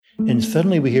and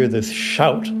suddenly we hear this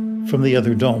shout from the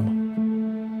other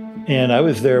dome. And I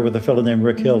was there with a fellow named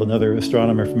Rick Hill, another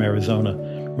astronomer from Arizona.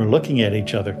 We're looking at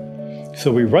each other.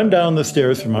 So we run down the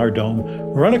stairs from our dome,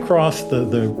 run across the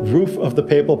roof of the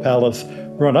Papal Palace,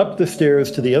 run up the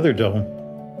stairs to the other dome.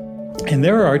 And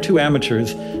there are two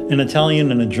amateurs, an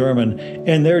Italian and a German,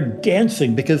 and they're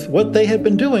dancing because what they had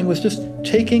been doing was just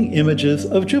taking images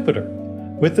of Jupiter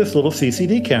with this little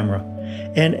CCD camera.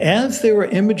 And as they were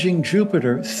imaging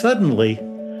Jupiter, suddenly,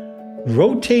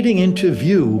 rotating into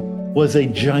view was a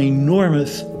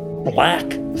ginormous black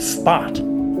spot.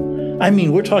 I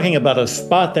mean, we're talking about a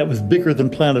spot that was bigger than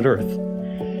planet Earth.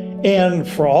 And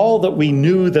for all that we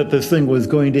knew that this thing was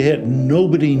going to hit,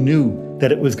 nobody knew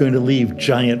that it was going to leave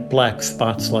giant black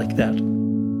spots like that.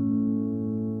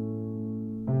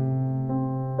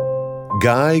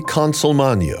 Guy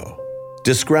Consolmagno,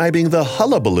 describing the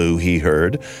hullabaloo he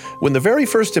heard when the very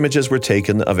first images were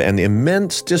taken of an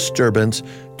immense disturbance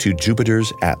to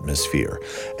Jupiter's atmosphere.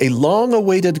 A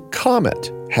long-awaited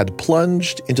comet had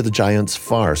plunged into the giant's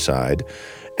far side,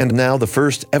 and now the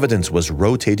first evidence was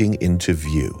rotating into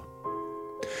view.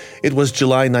 It was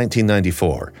July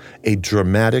 1994, a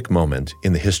dramatic moment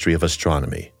in the history of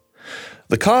astronomy.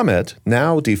 The comet,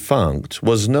 now defunct,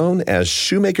 was known as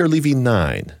Shoemaker-Levy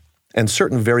 9, and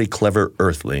certain very clever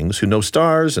Earthlings who know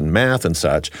stars and math and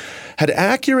such had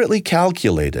accurately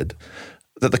calculated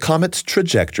that the comet's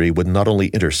trajectory would not only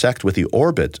intersect with the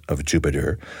orbit of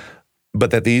Jupiter,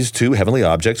 but that these two heavenly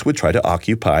objects would try to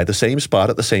occupy the same spot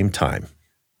at the same time.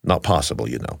 Not possible,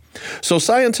 you know. So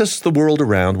scientists the world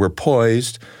around were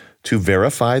poised to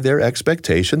verify their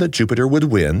expectation that Jupiter would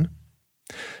win.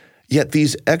 Yet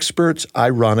these experts,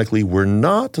 ironically, were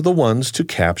not the ones to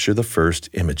capture the first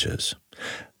images.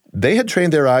 They had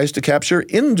trained their eyes to capture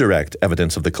indirect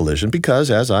evidence of the collision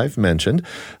because, as I've mentioned,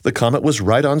 the comet was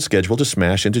right on schedule to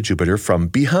smash into Jupiter from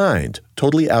behind,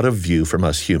 totally out of view from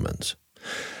us humans.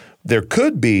 There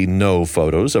could be no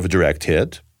photos of a direct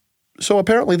hit, so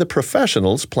apparently the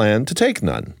professionals planned to take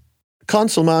none.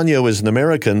 Consolmagno is an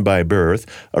American by birth,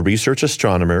 a research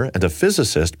astronomer, and a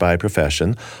physicist by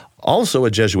profession, also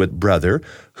a Jesuit brother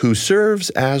who serves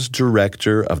as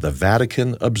director of the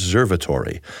Vatican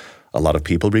Observatory. A lot of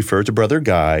people refer to Brother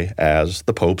Guy as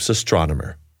the Pope's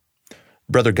astronomer.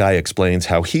 Brother Guy explains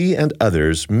how he and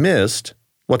others missed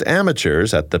what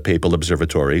amateurs at the Papal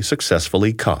Observatory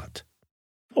successfully caught.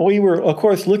 We were, of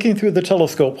course, looking through the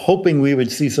telescope, hoping we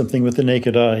would see something with the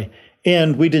naked eye,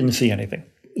 and we didn't see anything.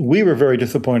 We were very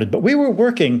disappointed, but we were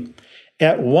working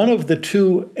at one of the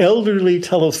two elderly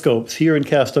telescopes here in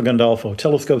Castel Gandolfo,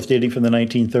 telescopes dating from the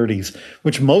 1930s,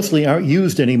 which mostly aren't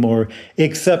used anymore,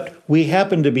 except we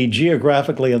happen to be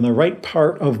geographically in the right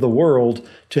part of the world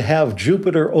to have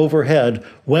Jupiter overhead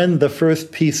when the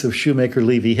first piece of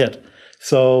Shoemaker-Levy hit.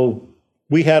 So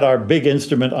we had our big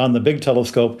instrument on the big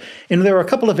telescope, and there were a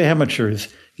couple of amateurs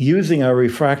using our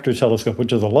refractor telescope,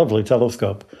 which is a lovely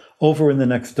telescope, over in the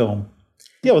next dome.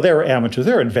 You know, they were amateurs.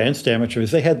 They were advanced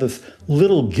amateurs. They had this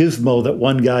little gizmo that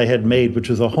one guy had made, which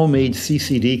was a homemade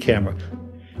CCD camera.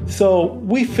 So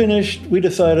we finished. We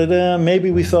decided,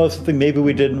 maybe we saw something, maybe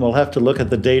we didn't. We'll have to look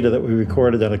at the data that we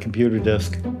recorded on a computer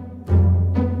disk.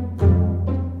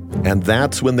 And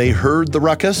that's when they heard the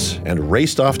ruckus and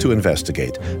raced off to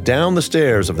investigate. Down the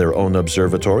stairs of their own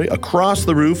observatory, across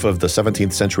the roof of the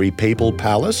 17th century Papal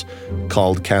Palace,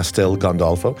 called Castel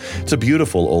Gandolfo. It's a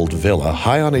beautiful old villa,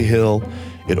 high on a hill.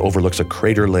 It overlooks a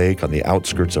crater lake on the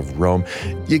outskirts of Rome.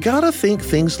 You gotta think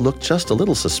things look just a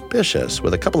little suspicious,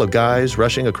 with a couple of guys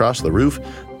rushing across the roof,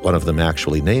 one of them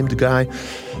actually named Guy.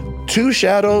 Two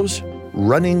shadows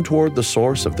running toward the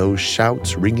source of those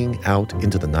shouts ringing out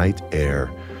into the night air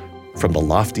from the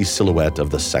lofty silhouette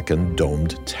of the second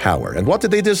domed tower. And what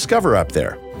did they discover up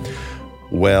there?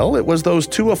 Well, it was those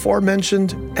two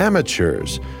aforementioned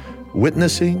amateurs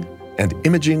witnessing and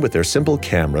imaging with their simple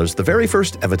cameras the very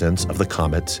first evidence of the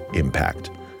comet's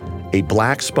impact. A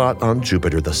black spot on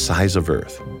Jupiter the size of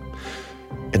Earth.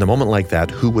 In a moment like that,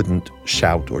 who wouldn't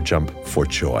shout or jump for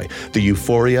joy? The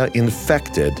euphoria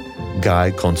infected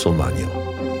Guy Consolmagno.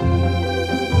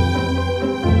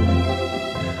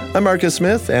 I'm Marcus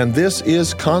Smith, and this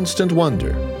is Constant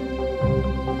Wonder.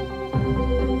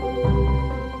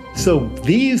 So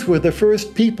these were the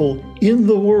first people in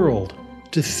the world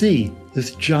to see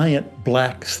this giant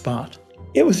black spot.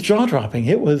 It was jaw-dropping.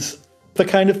 It was the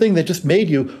kind of thing that just made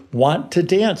you want to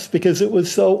dance because it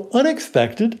was so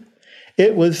unexpected.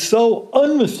 It was so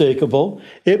unmistakable.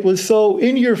 It was so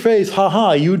in your face,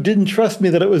 ha-ha, you didn't trust me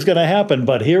that it was going to happen,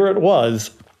 but here it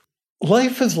was.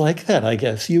 Life is like that, I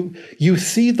guess. You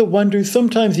see the wonders.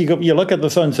 Sometimes you look at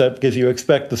the sunset because you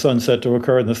expect the sunset to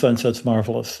occur, and the sunset's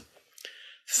marvelous.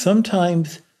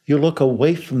 Sometimes you look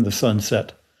away from the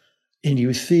sunset and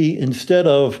you see, instead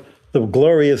of the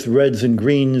glorious reds and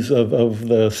greens of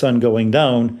the sun going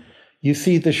down, you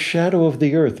see the shadow of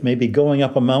the earth maybe going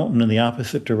up a mountain in the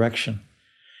opposite direction.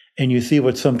 And you see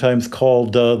what's sometimes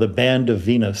called the band of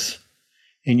Venus.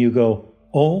 And you go,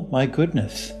 oh my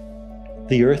goodness,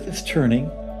 the earth is turning.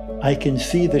 I can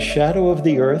see the shadow of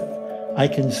the earth. I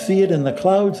can see it in the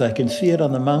clouds. I can see it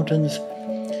on the mountains.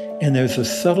 And there's a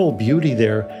subtle beauty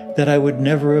there that I would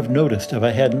never have noticed if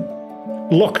I hadn't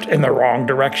looked in the wrong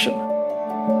direction.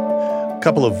 A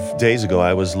couple of days ago,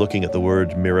 I was looking at the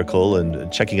word miracle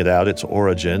and checking it out, its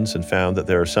origins, and found that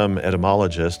there are some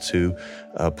etymologists who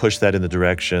push that in the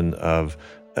direction of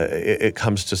it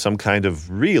comes to some kind of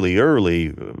really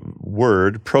early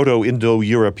word,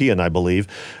 Proto-Indo-European, I believe,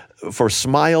 for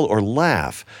smile or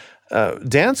laugh.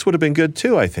 Dance would have been good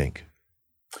too, I think.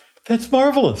 That's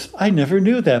marvelous. I never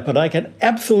knew that, but I can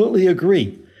absolutely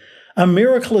agree. A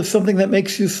miracle is something that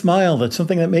makes you smile. That's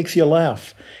something that makes you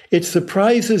laugh. It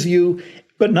surprises you,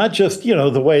 but not just,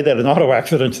 the way that an auto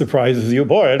accident surprises you.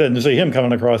 Boy, I didn't see him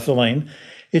coming across the lane.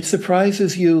 It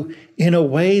surprises you in a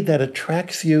way that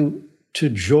attracts you to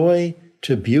joy,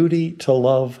 to beauty, to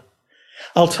love.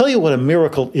 I'll tell you what a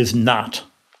miracle is not.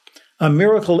 A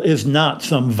miracle is not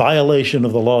some violation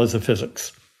of the laws of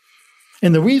physics.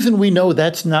 And the reason we know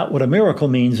that's not what a miracle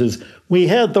means is we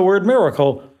had the word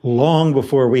miracle long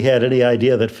before we had any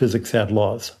idea that physics had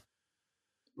laws.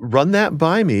 Run that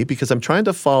by me, because I'm trying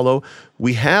to follow.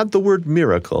 We had the word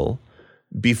miracle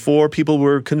before people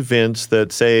were convinced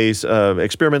that, say,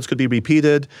 experiments could be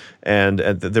repeated and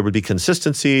that there would be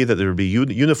consistency, that there would be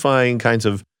unifying kinds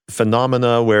of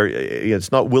phenomena where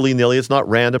it's not willy-nilly, it's not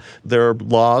random. There are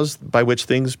laws by which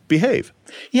things behave.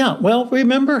 Yeah, well,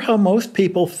 remember how most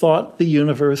people thought the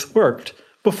universe worked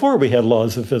before we had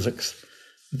laws of physics.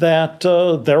 That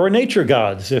there were nature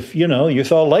gods. If, you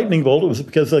saw a lightning bolt, it was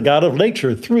because the god of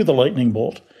nature threw the lightning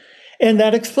bolt. And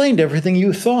that explained everything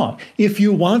you saw. If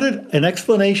you wanted an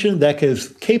explanation that is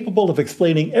capable of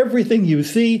explaining everything you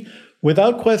see,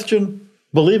 without question,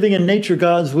 believing in nature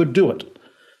gods would do it.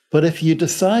 But if you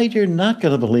decide you're not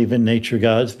going to believe in nature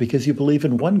gods because you believe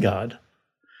in one God,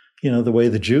 the way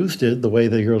the Jews did, the way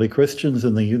the early Christians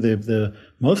and the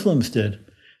Muslims did,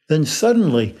 then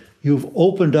suddenly you've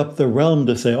opened up the realm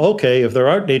to say, okay, if there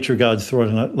aren't nature gods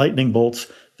throwing lightning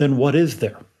bolts, then what is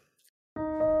there?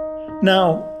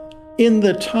 Now, in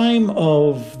the time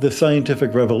of the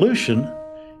scientific revolution,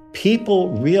 people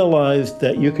realized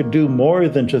that you could do more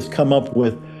than just come up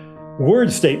with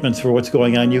word statements for what's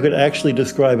going on. You could actually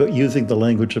describe it using the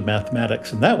language of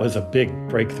mathematics. And that was a big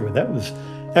breakthrough. That was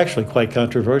actually quite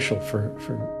controversial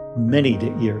for many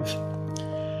years.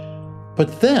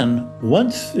 But then,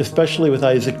 once, especially with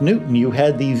Isaac Newton, you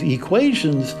had these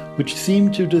equations which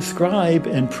seemed to describe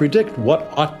and predict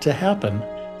what ought to happen.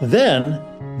 Then,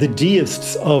 the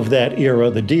deists of that era,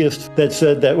 the deists that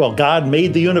said that, God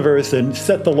made the universe and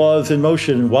set the laws in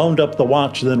motion and wound up the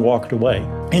watch and then walked away.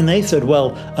 And they said,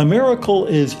 a miracle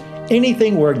is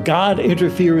anything where God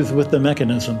interferes with the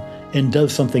mechanism and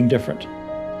does something different.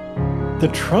 The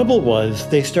trouble was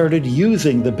they started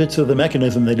using the bits of the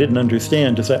mechanism they didn't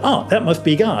understand to say, that must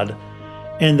be God.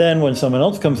 And then when someone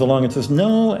else comes along and says,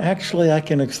 no, actually, I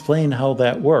can explain how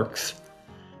that works,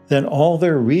 then all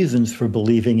their reasons for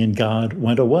believing in God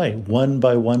went away, one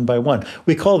by one by one.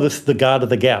 We call this the God of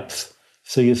the gaps.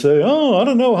 So you say, I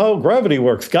don't know how gravity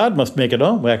works. God must make it.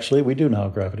 Actually, we do know how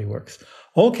gravity works.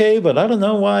 Okay, but I don't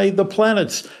know why the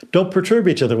planets don't perturb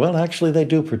each other. Well, actually, they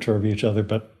do perturb each other,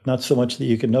 but not so much that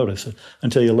you can notice it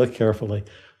until you look carefully.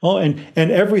 And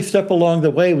every step along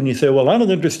the way when you say, I don't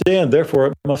understand, therefore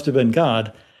it must have been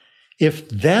God. If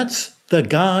that's the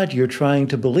God you're trying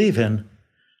to believe in,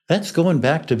 that's going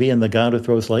back to being the God who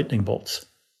throws lightning bolts.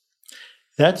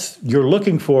 You're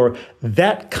looking for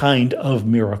that kind of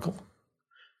miracle.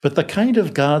 But the kind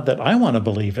of God that I want to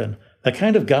believe in, the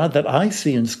kind of God that I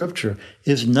see in Scripture,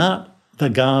 is not the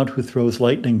God who throws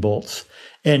lightning bolts,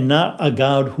 and not a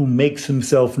God who makes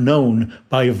himself known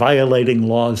by violating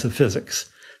laws of physics.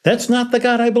 That's not the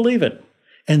God I believe in.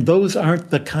 And those aren't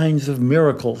the kinds of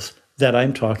miracles that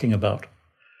I'm talking about.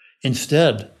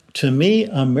 Instead, to me,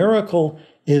 a miracle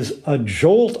is a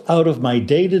jolt out of my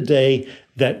day-to-day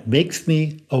that makes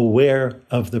me aware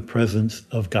of the presence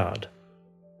of God.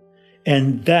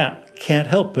 And that can't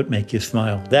help but make you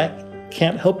smile. That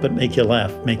can't help but make you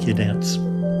laugh, make you dance.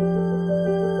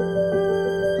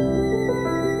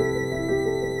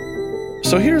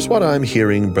 So here's what I'm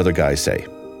hearing Brother Guy say.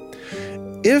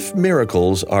 If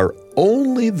miracles are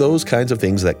only those kinds of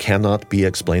things that cannot be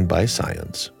explained by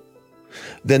science,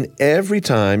 Then every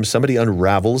time somebody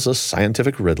unravels a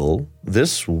scientific riddle,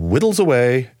 this whittles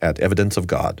away at evidence of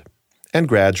God. And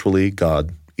gradually,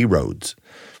 God erodes.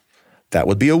 That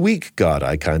would be a weak God,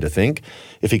 I kind of think,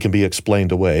 if he can be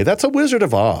explained away. That's a Wizard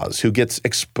of Oz who gets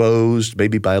exposed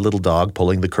maybe by a little dog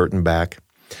pulling the curtain back.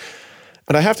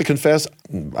 And I have to confess,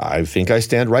 I think I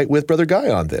stand right with Brother Guy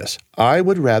on this. I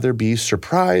would rather be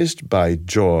surprised by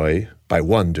joy, by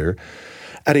wonder,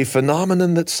 at a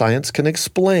phenomenon that science can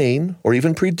explain or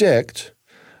even predict,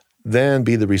 than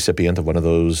be the recipient of one of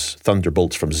those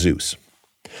thunderbolts from Zeus.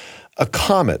 A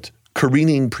comet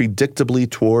careening predictably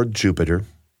toward Jupiter,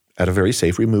 at a very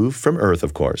safe remove from Earth,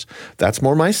 of course. That's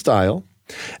more my style.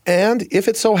 And if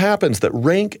it so happens that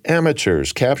rank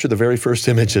amateurs capture the very first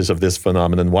images of this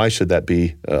phenomenon, why should that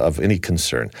be of any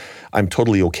concern? I'm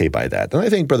totally okay by that. And I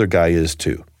think Brother Guy is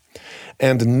too.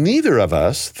 And neither of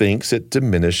us thinks it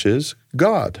diminishes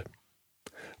God.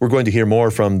 We're going to hear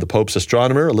more from the Pope's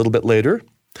astronomer a little bit later.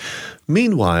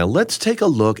 Meanwhile, let's take a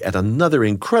look at another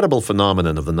incredible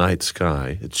phenomenon of the night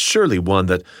sky. It's surely one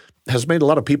that has made a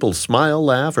lot of people smile,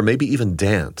 laugh, or maybe even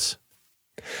dance.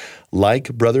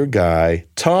 Like Brother Guy,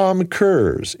 Tom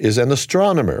Kurz is an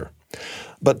astronomer.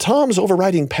 But Tom's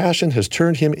overriding passion has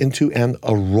turned him into an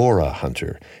aurora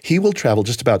hunter. He will travel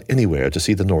just about anywhere to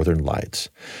see the northern lights.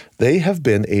 They have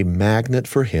been a magnet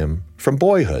for him from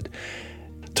boyhood.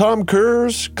 Tom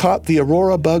Kurz caught the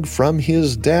aurora bug from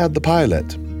his dad, the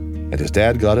pilot, and his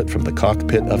dad got it from the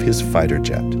cockpit of his fighter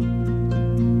jet.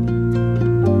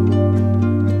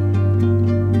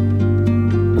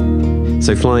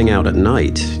 So flying out at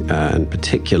night, and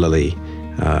particularly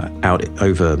out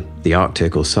over the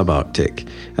Arctic or subarctic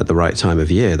at the right time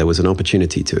of year, there was an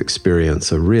opportunity to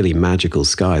experience a really magical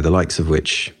sky, the likes of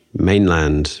which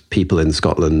mainland people in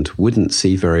Scotland wouldn't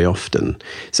see very often.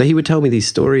 So he would tell me these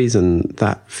stories, and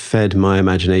that fed my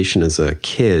imagination as a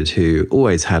kid who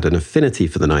always had an affinity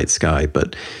for the night sky.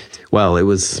 But, well, it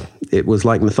was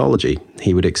like mythology.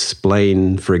 He would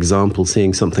explain, for example,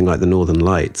 seeing something like the Northern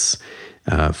Lights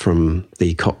from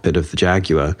the cockpit of the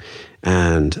Jaguar.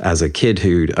 And as a kid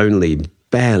who'd only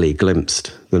barely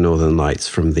glimpsed the Northern Lights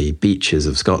from the beaches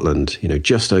of Scotland,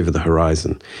 just over the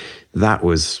horizon, that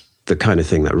was the kind of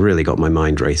thing that really got my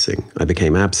mind racing. I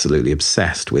became absolutely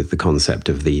obsessed with the concept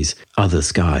of these other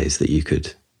skies that you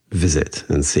could visit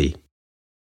and see.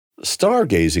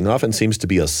 Stargazing often seems to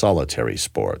be a solitary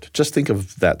sport. Just think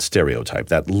of that stereotype,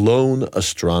 that lone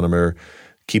astronomer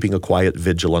keeping a quiet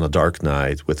vigil on a dark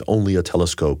night with only a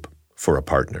telescope for a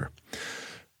partner.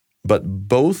 But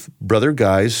both Brother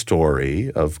Guy's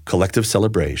story of collective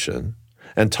celebration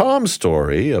and Tom's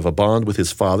story of a bond with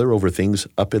his father over things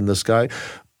up in the sky,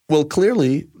 well,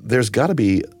 clearly there's got to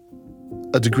be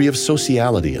a degree of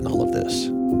sociality in all of this.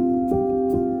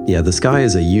 Yeah, the sky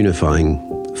is a unifying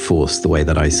force, the way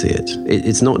that I see it.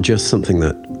 It's not just something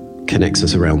that connects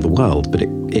us around the world, but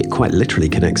it quite literally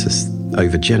connects us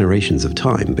over generations of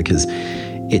time, because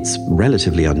it's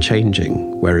relatively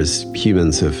unchanging. Whereas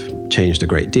humans have changed a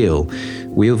great deal,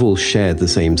 we have all shared the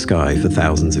same sky for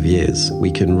thousands of years.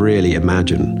 We can really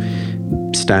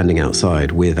imagine standing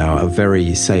outside with our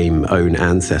very same own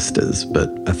ancestors, but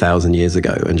 1,000 years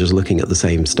ago, and just looking at the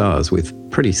same stars with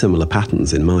pretty similar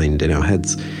patterns in mind in our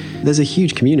heads. There's a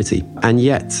huge community, and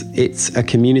yet it's a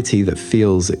community that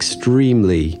feels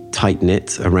extremely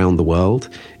tight-knit around the world.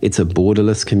 It's a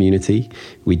borderless community.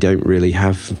 We don't really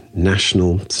have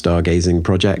national stargazing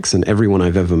projects, and everyone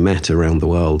I've ever met around the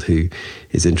world who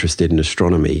is interested in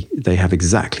astronomy, they have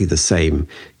exactly the same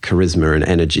charisma and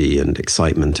energy and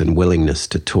excitement and willingness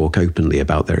to talk openly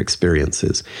about their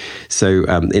experiences. So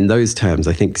in those terms,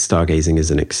 I think stargazing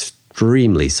is an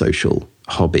extremely social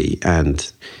hobby,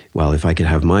 and well, if I could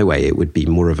have my way, it would be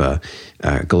more of a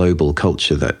global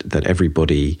culture that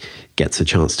everybody gets a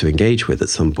chance to engage with at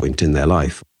some point in their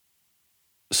life.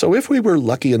 So if we were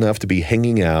lucky enough to be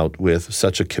hanging out with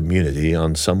such a community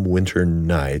on some winter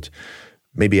night,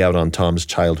 maybe out on Tom's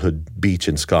childhood beach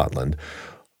in Scotland,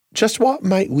 just what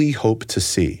might we hope to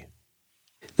see?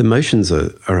 The motions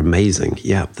are amazing.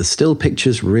 Yeah, the still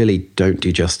pictures really don't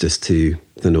do justice to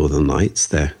the Northern Lights.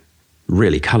 They're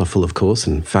really colourful, of course,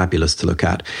 and fabulous to look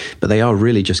at, but they are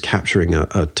really just capturing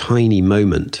a tiny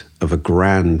moment of a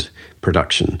grand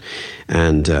production.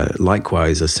 And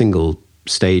likewise, a single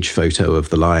stage photo of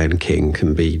the Lion King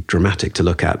can be dramatic to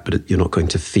look at, but you're not going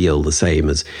to feel the same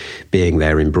as being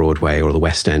there in Broadway or the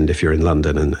West End if you're in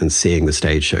London and seeing the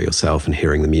stage show yourself and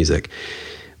hearing the music.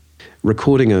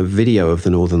 Recording a video of the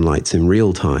Northern Lights in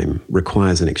real time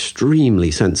requires an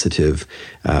extremely sensitive,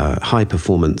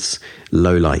 high-performance,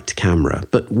 low-light camera.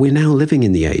 But we're now living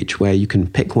in the age where you can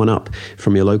pick one up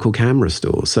from your local camera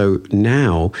store. So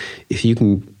now, if you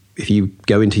can if you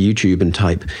go into YouTube and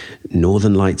type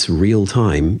Northern Lights real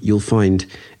time, you'll find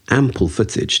ample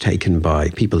footage taken by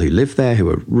people who live there, who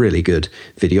are really good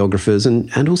videographers,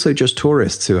 and also just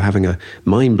tourists who are having a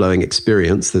mind-blowing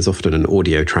experience. There's often an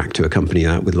audio track to accompany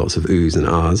that with lots of oohs and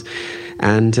ahs.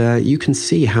 And you can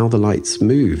see how the lights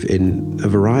move in a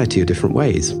variety of different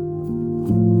ways.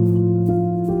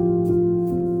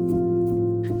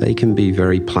 They can be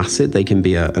very placid. They can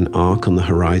be an arc on the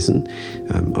horizon.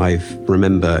 I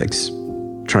remember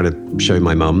trying to show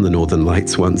my mum the Northern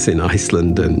Lights once in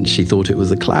Iceland, and she thought it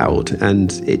was a cloud,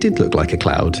 and it did look like a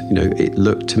cloud. It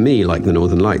looked to me like the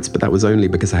Northern Lights, but that was only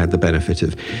because I had the benefit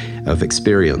of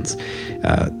experience.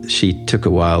 It took a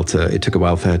while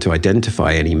for her to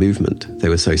identify any movement. They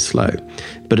were so slow.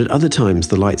 But at other times,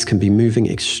 the lights can be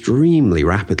moving extremely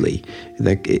rapidly.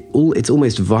 It's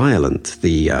almost violent,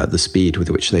 the speed with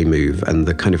which they move and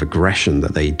the kind of aggression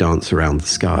that they dance around the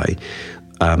sky.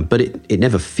 But it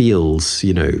never feels,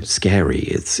 scary.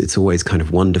 It's always kind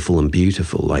of wonderful and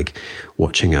beautiful, like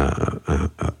watching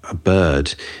a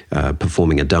bird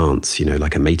performing a dance,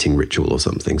 like a mating ritual or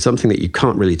something that you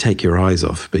can't really take your eyes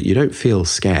off, but you don't feel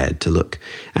scared to look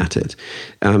at it.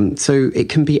 So it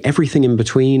can be everything in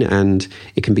between, and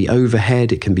it can be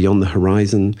overhead, it can be on the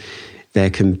horizon.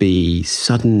 There can be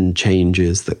sudden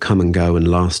changes that come and go and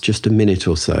last just a minute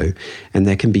or so, and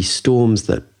there can be storms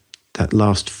that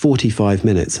last 45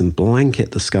 minutes and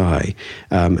blanket the sky,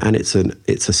 and it's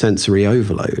a sensory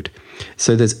overload.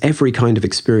 So there's every kind of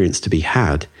experience to be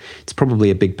had. It's probably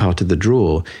a big part of the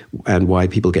draw, and why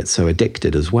people get so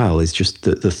addicted as well is just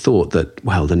the thought that,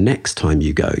 well, the next time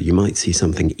you go, you might see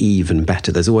something even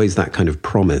better. There's always that kind of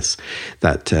promise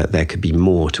that there could be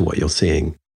more to what you're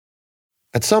seeing.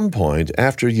 At some point,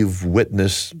 after you've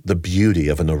witnessed the beauty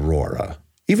of an aurora,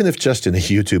 even if just in a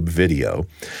YouTube video,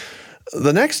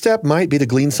 the next step might be to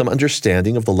glean some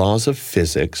understanding of the laws of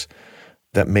physics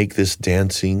that make this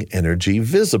dancing energy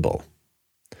visible.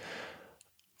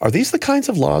 Are these the kinds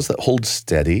of laws that hold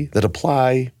steady, that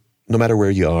apply no matter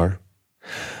where you are?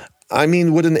 I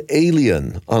mean, would an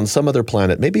alien on some other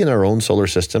planet, maybe in our own solar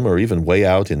system or even way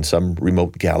out in some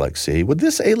remote galaxy, would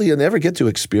this alien ever get to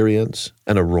experience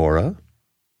an aurora?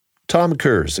 Tom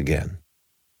Kurz again.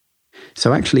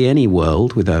 So actually any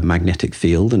world with a magnetic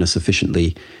field and a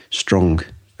sufficiently strong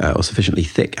or sufficiently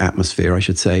thick atmosphere, I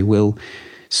should say, will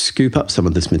scoop up some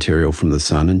of this material from the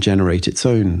sun and generate its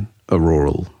own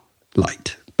auroral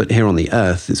light. But here on the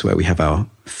Earth is where we have our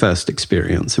first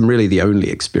experience, and really the only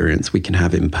experience we can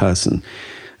have in person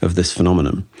of this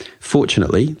phenomenon.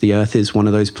 Fortunately, the Earth is one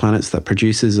of those planets that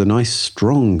produces a nice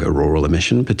strong auroral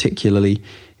emission, particularly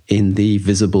in the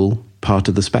visible part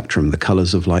of the spectrum, the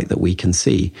colors of light that we can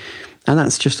see. And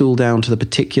that's just all down to the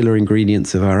particular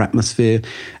ingredients of our atmosphere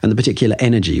and the particular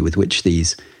energy with which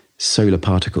these solar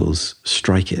particles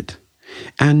strike it.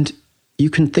 And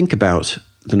you can think about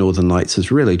the Northern Lights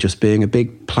as really just being a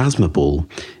big plasma ball.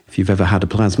 If you've ever had a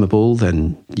plasma ball,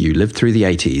 then you lived through the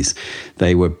 80s.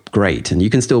 They were great, and you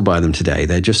can still buy them today.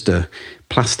 They're just a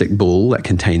plastic ball that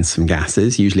contains some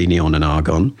gases, usually neon and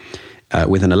argon,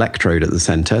 with an electrode at the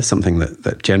center, something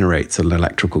that generates an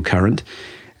electrical current.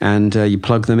 And you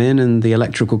plug them in, and the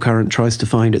electrical current tries to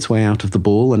find its way out of the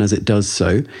ball. And as it does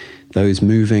so, those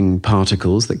moving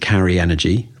particles that carry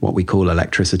energy, what we call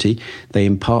electricity, they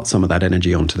impart some of that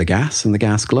energy onto the gas, and the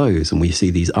gas glows, and we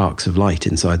see these arcs of light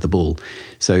inside the ball.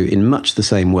 So in much the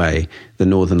same way, the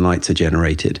Northern Lights are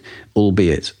generated,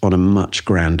 albeit on a much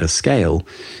grander scale.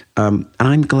 And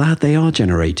I'm glad they are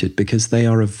generated, because they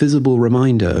are a visible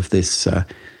reminder of this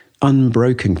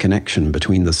unbroken connection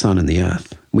between the sun and the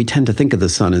Earth. We tend to think of the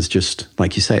sun as just,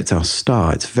 like you say, it's our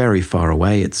star. It's very far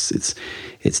away. It's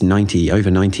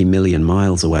over 90 million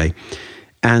miles away.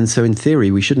 And so in theory,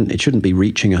 it shouldn't be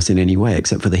reaching us in any way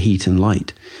except for the heat and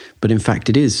light. But in fact,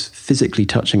 it is physically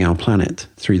touching our planet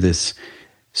through this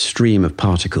stream of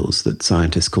particles that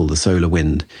scientists call the solar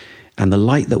wind. And the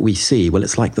light that we see, well,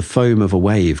 it's like the foam of a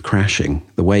wave crashing.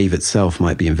 The wave itself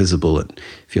might be invisible.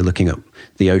 If you're looking at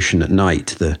the ocean at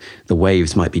night, the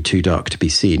waves might be too dark to be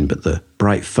seen, but the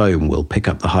bright foam will pick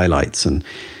up the highlights. And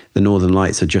the Northern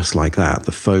Lights are just like that,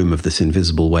 the foam of this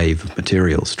invisible wave of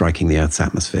material striking the Earth's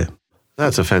atmosphere.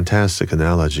 That's a fantastic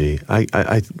analogy.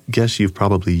 I guess you've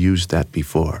probably used that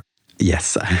before.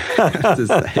 Yes, I have to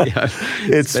say.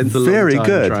 It's very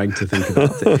good. Trying to think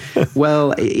about it.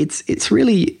 Well, it's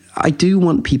really, I do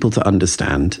want people to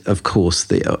understand, of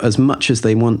course, as much as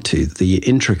they want to, the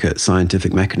intricate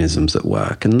scientific mechanisms at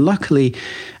work. And luckily,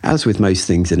 as with most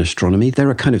things in astronomy,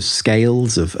 there are kind of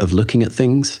scales of looking at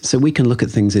things. So we can look at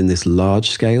things in this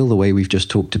large scale, the way we've just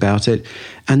talked about it,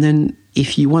 and then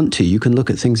if you want to, you can look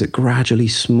at things at gradually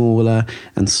smaller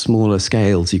and smaller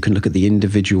scales. You can look at the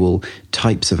individual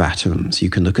types of atoms. You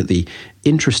can look at the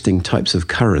interesting types of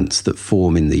currents that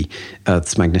form in the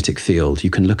Earth's magnetic field. You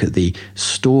can look at the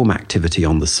storm activity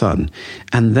on the sun.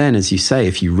 And then, as you say,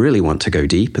 if you really want to go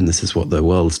deep, and this is what the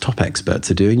world's top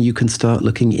experts are doing, you can start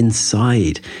looking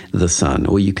inside the sun,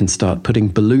 or you can start putting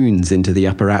balloons into the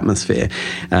upper atmosphere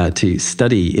to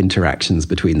study interactions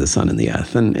between the sun and the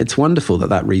Earth. And it's wonderful that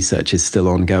that research is still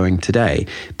ongoing today.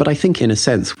 But I think, in a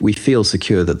sense, we feel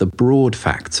secure that the broad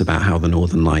facts about how the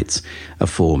Northern Lights are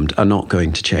formed are not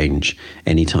going to change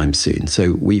anytime soon.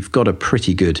 So we've got a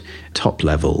pretty good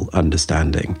top-level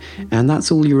understanding. And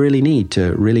that's all you really need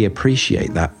to really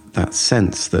appreciate that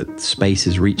sense that space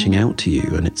is reaching out to you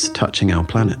and it's touching our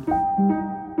planet.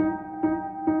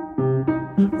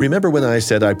 Remember when I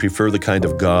said I prefer the kind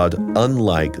of God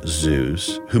unlike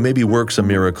Zeus, who maybe works a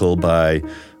miracle by,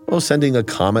 sending a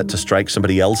comet to strike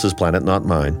somebody else's planet, not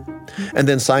mine, and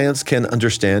then science can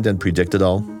understand and predict it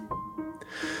all?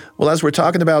 Well, as we're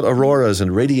talking about auroras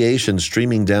and radiation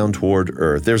streaming down toward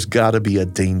Earth, there's got to be a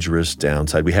dangerous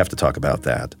downside. We have to talk about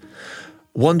that.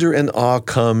 Wonder and awe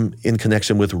come in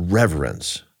connection with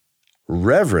reverence.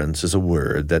 Reverence is a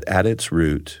word that at its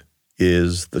root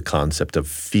is the concept of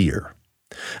fear.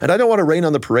 And I don't want to rain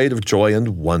on the parade of joy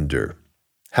and wonder.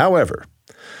 However,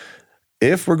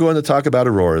 if we're going to talk about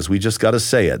auroras, we just got to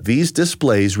say it. These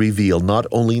displays reveal not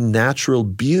only natural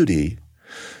beauty,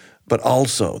 but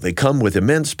also they come with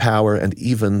immense power and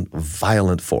even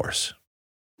violent force.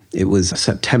 It was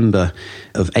September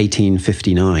of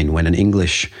 1859 when an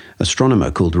English astronomer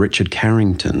called Richard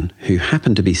Carrington, who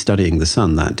happened to be studying the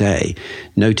sun that day,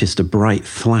 noticed a bright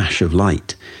flash of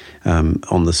light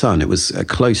on the sun. It was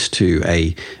close to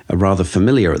a rather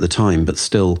familiar at the time, but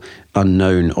still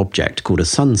unknown object called a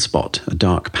sunspot, a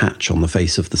dark patch on the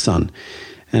face of the sun.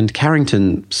 And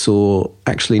Carrington saw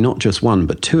actually not just one,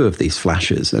 but two of these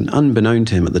flashes. And unbeknown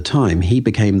to him at the time, he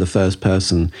became the first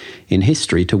person in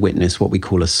history to witness what we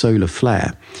call a solar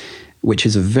flare, which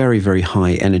is a very, very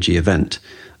high energy event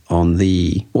on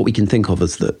what we can think of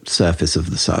as the surface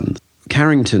of the sun.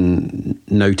 Carrington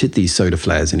noted these solar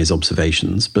flares in his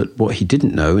observations, but what he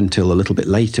didn't know until a little bit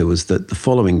later was that the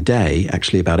following day,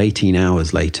 actually about 18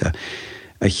 hours later,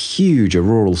 a huge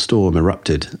auroral storm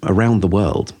erupted around the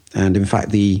world. And in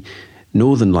fact, the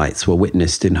Northern Lights were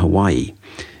witnessed in Hawaii.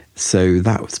 So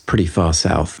that was pretty far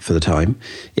south for the time.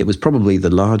 It was probably the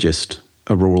largest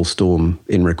auroral storm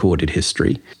in recorded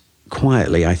history.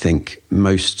 Quietly, I think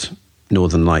most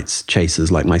Northern Lights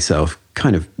chasers like myself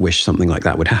kind of wish something like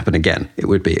that would happen again. It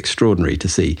would be extraordinary to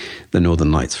see the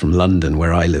Northern Lights from London,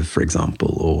 where I live, for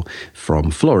example, or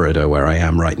from Florida, where I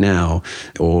am right now,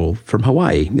 or from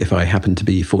Hawaii, if I happen to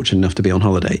be fortunate enough to be on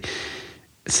holiday.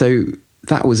 So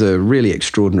that was a really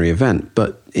extraordinary event,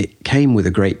 but it came with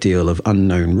a great deal of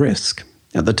unknown risk.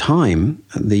 At the time,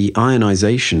 the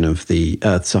ionization of the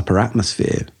Earth's upper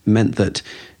atmosphere meant that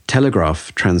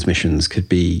telegraph transmissions could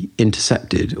be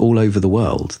intercepted all over the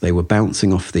world. They were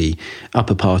bouncing off the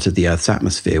upper part of the Earth's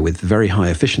atmosphere with very high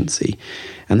efficiency.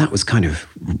 And that was kind of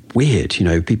weird.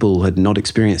 People had not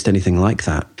experienced anything like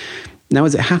that. Now,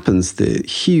 as it happens, the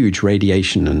huge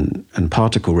radiation and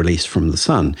particle release from the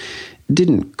sun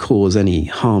didn't cause any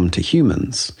harm to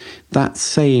humans. That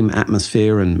same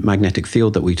atmosphere and magnetic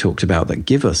field that we talked about that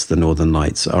give us the Northern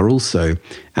Lights are also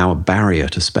our barrier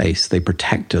to space. They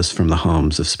protect us from the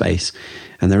harms of space,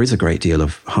 and there is a great deal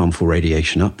of harmful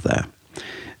radiation up there.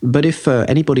 But if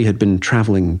anybody had been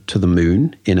traveling to the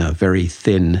moon in a very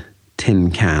thin tin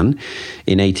can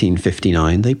in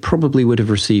 1859, they probably would have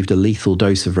received a lethal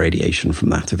dose of radiation from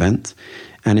that event.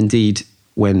 And indeed,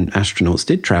 when astronauts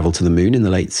did travel to the moon in the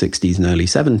late 60s and early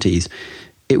 70s,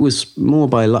 it was more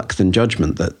by luck than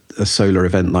judgment that a solar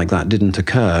event like that didn't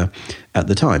occur at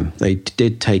the time. They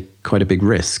did take quite a big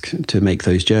risk to make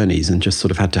those journeys and just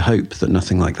sort of had to hope that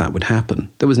nothing like that would happen.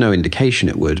 There was no indication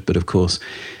it would, but of course,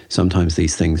 sometimes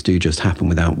these things do just happen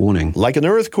without warning. Like an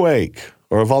earthquake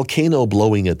or a volcano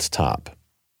blowing its top.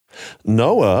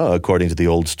 Noah, according to the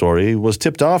old story, was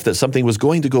tipped off that something was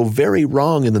going to go very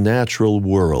wrong in the natural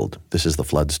world. This is the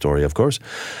flood story, of course.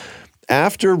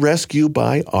 After rescue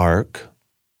by ark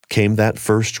came that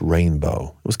first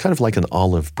rainbow. It was kind of like an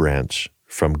olive branch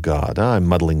from God. I'm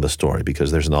muddling the story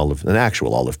because there's an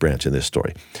actual olive branch in this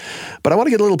story. But I want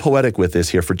to get a little poetic with this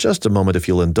here for just a moment, if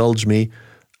you'll indulge me.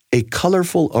 A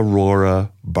colorful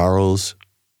aurora borrows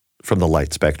from the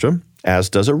light spectrum, as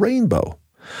does a rainbow.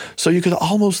 So you could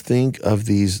almost think of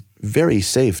these very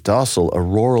safe, docile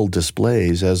auroral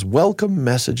displays as welcome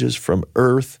messages from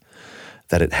Earth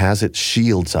that it has its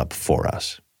shields up for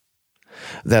us.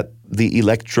 that the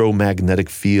electromagnetic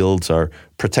fields are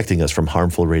protecting us from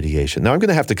harmful radiation. Now, I'm going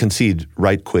to have to concede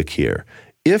right quick here.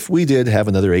 If we did have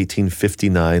another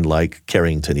 1859-like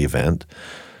Carrington event,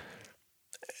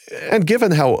 and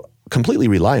given how completely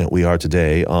reliant we are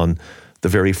today on the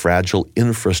very fragile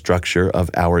infrastructure of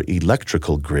our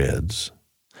electrical grids,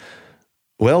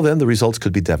 well, then the results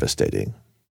could be devastating.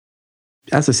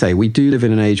 As I say, we do live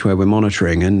in an age where we're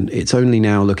monitoring, and it's only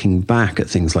now looking back at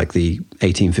things like the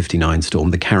 1859 storm,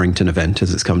 the Carrington event,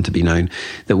 as it's come to be known,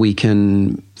 that we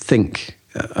can think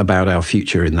about our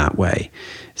future in that way.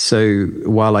 So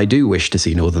while I do wish to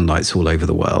see Northern Lights all over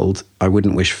the world, I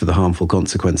wouldn't wish for the harmful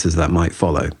consequences that might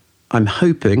follow. I'm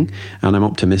hoping and I'm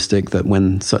optimistic that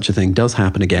when such a thing does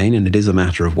happen again, and it is a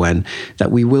matter of when,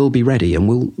 that we will be ready and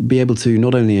we'll be able to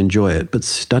not only enjoy it, but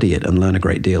study it and learn a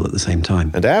great deal at the same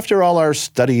time. And after all our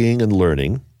studying and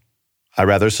learning, I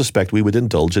rather suspect we would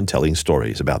indulge in telling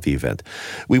stories about the event.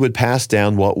 We would pass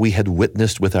down what we had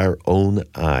witnessed with our own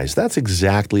eyes. That's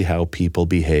exactly how people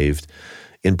behaved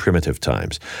in primitive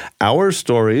times. Our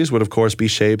stories would, of course, be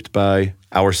shaped by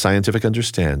our scientific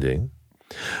understanding,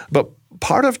 but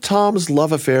part of Tom's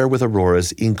love affair with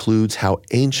auroras includes how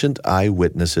ancient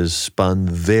eyewitnesses spun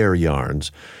their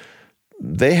yarns.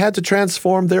 They had to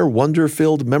transform their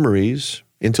wonder-filled memories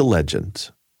into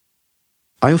legends.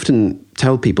 I often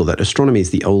tell people that astronomy is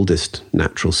the oldest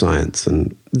natural science,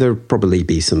 and there'll probably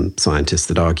be some scientists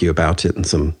that argue about it and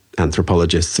some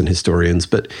anthropologists and historians,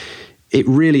 but it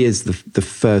really is the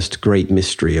first great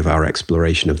mystery of our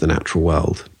exploration of the natural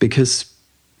world, because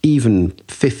even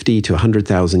 50 to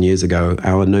 100,000 years ago,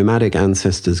 our nomadic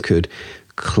ancestors could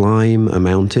climb a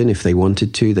mountain if they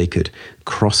wanted to. They could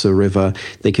cross a river.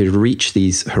 They could reach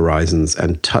these horizons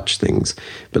and touch things.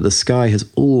 But the sky has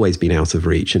always been out of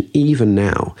reach. And even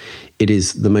now, it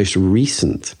is the most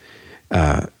recent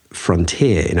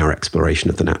frontier in our exploration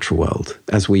of the natural world.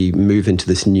 As we move into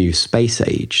this new space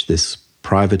age, this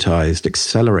privatized,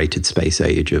 accelerated space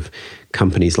age of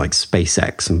companies like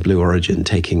SpaceX and Blue Origin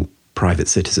taking private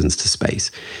citizens to space,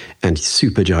 and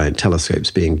supergiant telescopes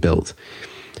being built.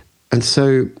 And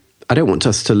so I don't want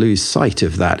us to lose sight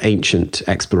of that ancient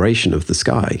exploration of the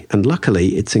sky. And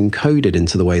luckily, it's encoded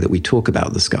into the way that we talk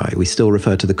about the sky. We still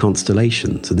refer to the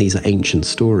constellations, and these are ancient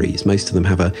stories. Most of them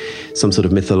have some sort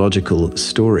of mythological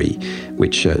story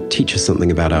which teach us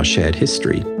something about our shared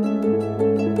history.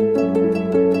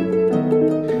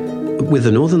 With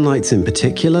the Northern Lights in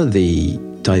particular, the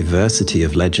diversity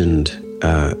of legend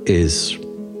is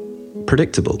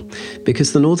predictable,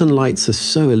 because the Northern Lights are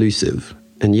so elusive,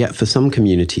 and yet for some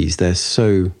communities they're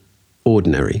so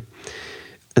ordinary.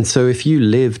 And so if you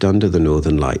lived under the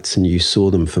Northern Lights and you saw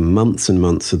them for months and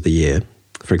months of the year,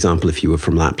 for example, if you were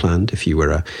from Lapland, if you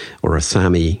were a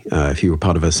Sami, if you were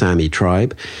part of a Sami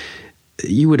tribe,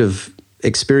 you would have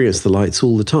experienced the lights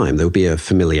all the time. There would be a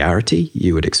familiarity.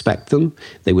 You would expect them.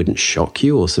 They wouldn't shock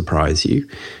you or surprise you.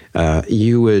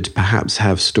 You would perhaps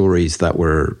have stories that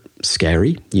were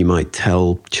scary. You might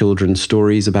tell children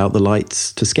stories about the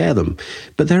lights to scare them.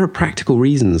 But there are practical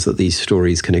reasons that these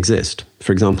stories can exist.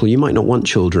 For example, you might not want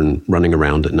children running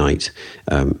around at night,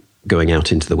 going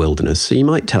out into the wilderness. So you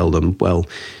might tell them, well,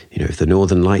 if the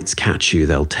Northern Lights catch you,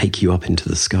 they'll take you up into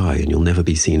the sky and you'll never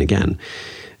be seen again.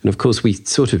 And of course, we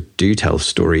sort of do tell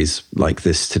stories like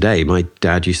this today. My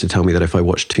dad used to tell me that if I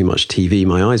watched too much TV,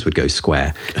 my eyes would go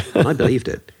square. And I believed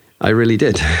it. I really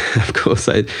did. Of course,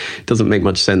 it doesn't make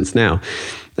much sense now.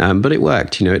 But it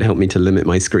worked. It helped me to limit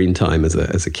my screen time as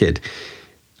a kid.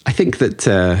 I think that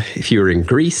if you were in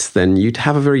Greece, then you'd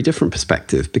have a very different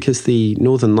perspective, because the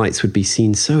Northern Lights would be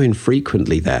seen so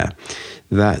infrequently there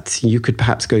that you could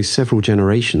perhaps go several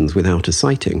generations without a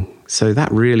sighting. So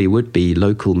that really would be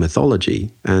local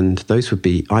mythology, and those would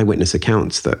be eyewitness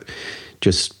accounts that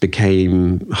just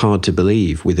became hard to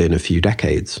believe within a few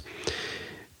decades.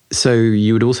 So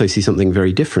you would also see something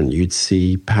very different. You'd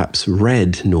see perhaps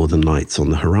red Northern Lights on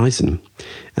the horizon,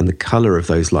 and the color of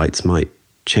those lights might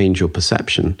change your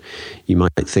perception. You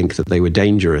might think that they were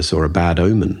dangerous or a bad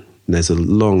omen. And there's a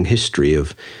long history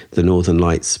of the Northern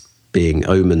Lights being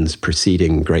omens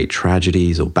preceding great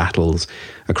tragedies or battles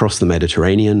across the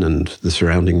Mediterranean and the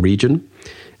surrounding region.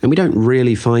 And we don't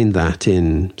really find that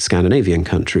in Scandinavian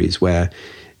countries, where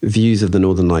views of the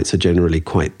Northern Lights are generally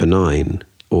quite benign,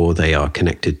 or they are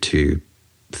connected to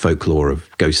folklore of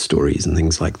ghost stories and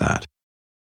things like that.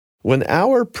 When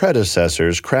our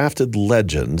predecessors crafted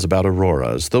legends about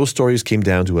auroras, those stories came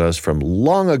down to us from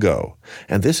long ago.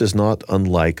 And this is not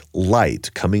unlike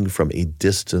light coming from a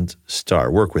distant star.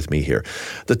 Work with me here.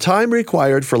 The time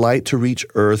required for light to reach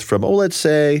Earth from, let's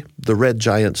say, the red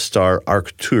giant star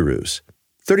Arcturus,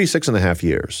 36.5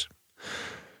 years.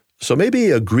 So maybe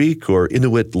a Greek or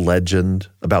Inuit legend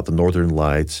about the Northern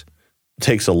Lights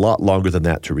takes a lot longer than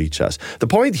that to reach us. The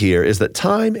point here is that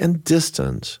time and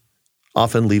distance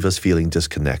often leave us feeling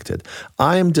disconnected.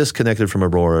 I am disconnected from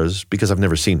auroras because I've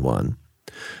never seen one.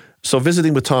 So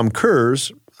visiting with Tom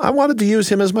Kurz, I wanted to use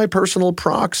him as my personal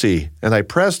proxy, and I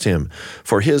pressed him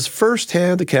for his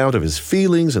first-hand account of his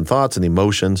feelings and thoughts and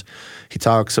emotions. He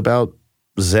talks about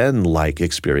Zen-like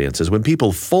experiences when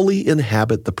people fully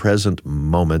inhabit the present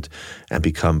moment and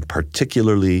become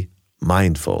particularly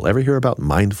mindful. Ever hear about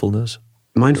mindfulness?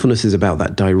 Mindfulness is about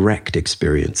that direct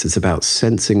experience. It's about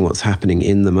sensing what's happening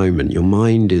in the moment. Your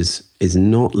mind is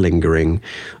not lingering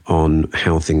on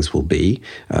how things will be.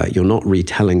 You're not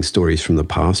retelling stories from the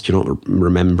past. You're not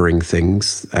remembering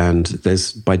things. And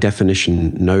there's, by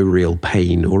definition, no real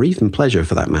pain or even pleasure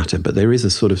for that matter. But there is a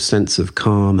sort of sense of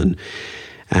calm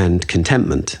and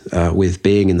contentment with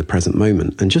being in the present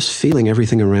moment and just feeling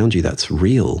everything around you that's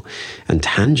real and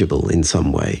tangible in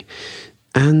some way.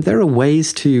 And there are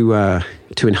ways to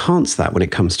enhance that when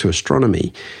it comes to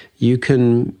astronomy. You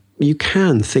can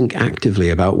think actively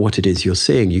about what it is you're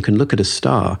seeing. You can look at a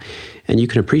star and you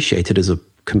can appreciate it as a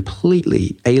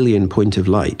completely alien point of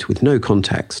light with no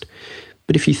context.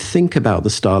 But if you think about the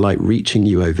starlight reaching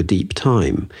you over deep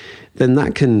time, then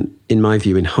that can, in my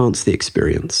view, enhance the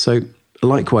experience. So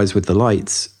likewise with the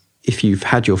lights, if you've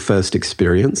had your first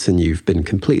experience and you've been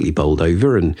completely bowled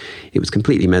over and it was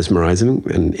completely mesmerizing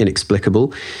and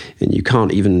inexplicable and you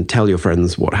can't even tell your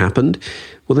friends what happened,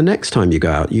 well, the next time you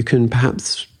go out, you can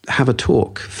perhaps have a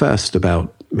talk first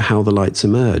about how the lights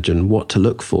emerge and what to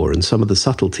look for and some of the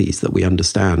subtleties that we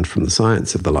understand from the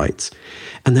science of the lights.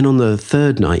 And then on the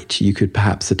third night, you could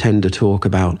perhaps attend a talk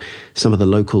about some of the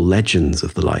local legends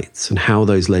of the lights and how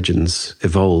those legends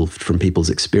evolved from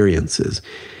people's experiences.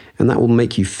 And that will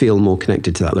make you feel more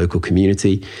connected to that local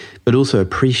community, but also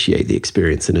appreciate the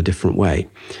experience in a different way.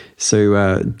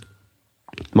 So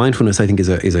mindfulness, I think, is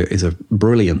a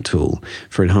brilliant tool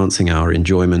for enhancing our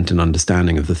enjoyment and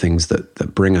understanding of the things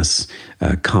that bring us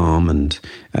calm and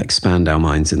expand our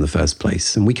minds in the first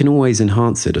place. And we can always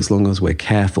enhance it as long as we're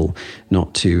careful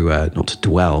not to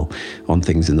dwell on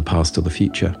things in the past or the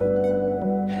future.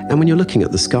 And when you're looking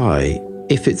at the sky,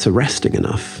 if it's arresting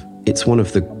enough, it's one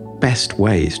of the best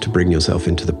ways to bring yourself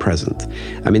into the present.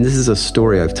 I mean, this is a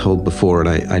story I've told before, and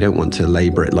I don't want to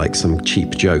labor it like some cheap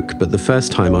joke, but the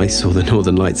first time I saw the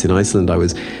Northern Lights in Iceland, I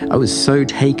was so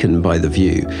taken by the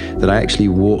view that I actually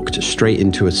walked straight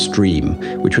into a stream,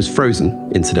 which was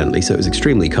frozen, incidentally, so it was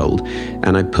extremely cold,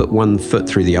 and I put one foot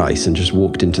through the ice and just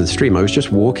walked into the stream. I was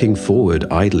just walking forward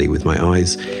idly with my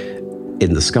eyes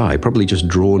in the sky, probably just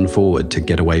drawn forward to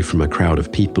get away from a crowd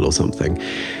of people or something.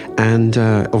 And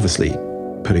obviously,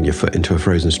 putting your foot into a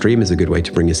frozen stream is a good way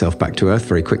to bring yourself back to Earth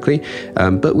very quickly.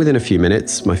 But within a few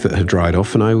minutes, my foot had dried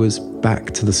off and I was back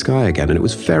to the sky again. And it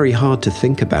was very hard to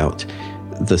think about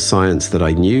the science that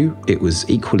I knew. It was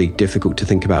equally difficult to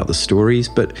think about the stories.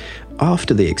 But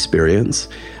after the experience,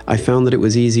 I found that it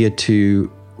was easier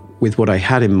to, with what I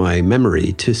had in my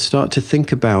memory, to start to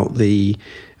think about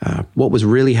what was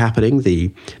really happening,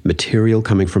 the material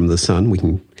coming from the sun. We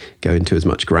can go into as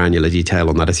much granular detail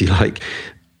on that as you like.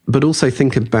 But also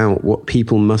think about what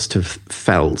people must have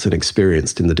felt and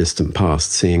experienced in the distant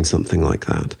past, seeing something like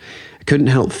that. I couldn't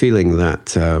help feeling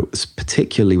that,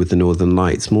 particularly with the Northern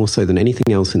Lights, more so than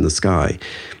anything else in the sky,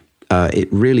 it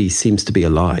really seems to be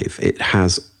alive. It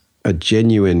has a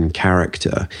genuine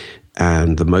character,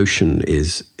 and the motion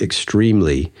is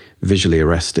extremely visually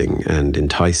arresting and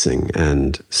enticing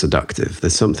and seductive.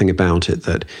 There's something about it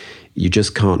that you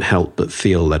just can't help but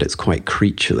feel that it's quite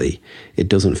creaturely. It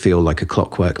doesn't feel like a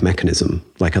clockwork mechanism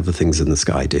like other things in the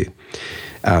sky do.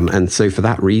 And so for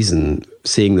that reason,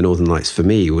 seeing the Northern Lights for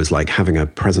me was like having a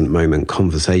present moment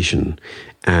conversation.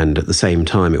 And at the same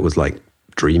time, it was like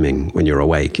dreaming when you're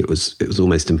awake. It was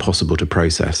almost impossible to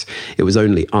process. It was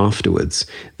only afterwards,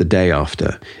 the day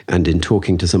after, and in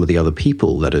talking to some of the other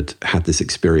people that had had this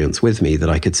experience with me, that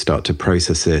I could start to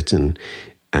process it and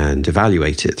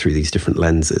evaluate it through these different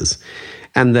lenses.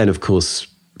 And then, of course,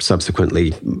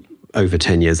 subsequently, over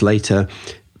 10 years later,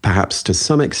 perhaps to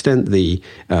some extent the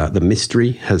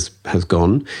mystery has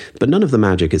gone, but none of the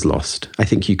magic is lost. I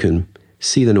think you can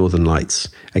see the Northern Lights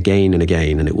again and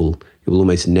again, and it will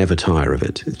almost never tire of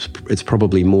it. It's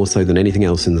probably more so than anything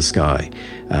else in the sky,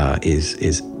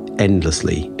 is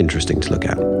endlessly interesting to look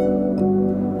at.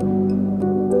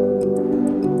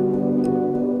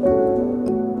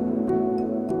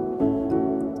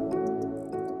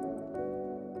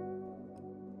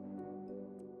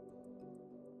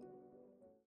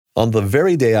 On the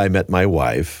very day I met my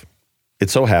wife, it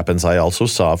so happens I also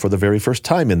saw for the very first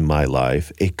time in my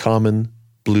life a common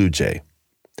Blue Jay.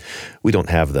 We don't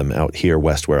have them out here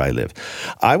west where I live.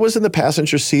 I was in the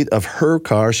passenger seat of her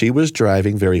car. She was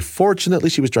driving. Very fortunately,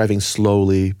 she was driving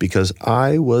slowly because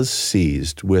I was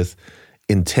seized with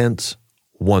intense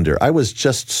wonder. I was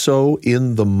just so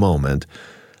in the moment.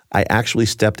 I actually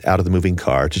stepped out of the moving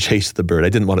car to chase the bird. I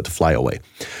didn't want it to fly away.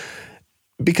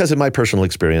 Because in my personal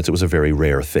experience, it was a very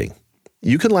rare thing.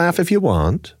 You can laugh if you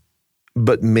want,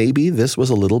 but maybe this was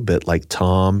a little bit like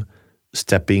Tom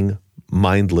stepping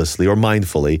mindlessly or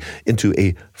mindfully into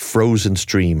a frozen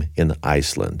stream in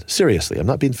Iceland. Seriously, I'm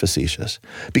not being facetious,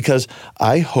 because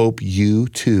I hope you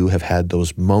too have had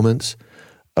those moments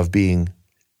of being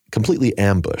completely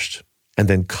ambushed and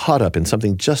then caught up in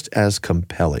something just as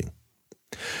compelling.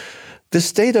 This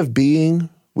state of being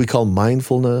we call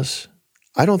mindfulness,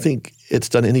 I don't think it's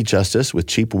done any justice with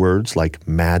cheap words like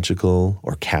magical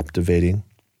or captivating.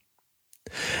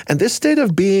 And this state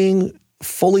of being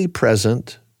fully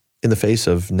present in the face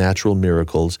of natural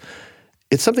miracles,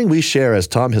 it's something we share, as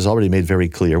Tom has already made very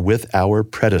clear, with our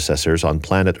predecessors on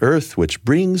planet Earth, which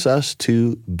brings us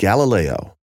to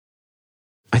Galileo.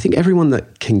 I think everyone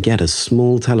that can get a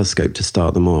small telescope to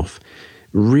start them off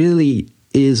really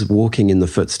is walking in the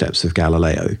footsteps of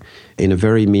Galileo in a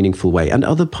very meaningful way, and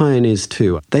other pioneers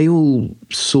too. They all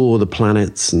saw the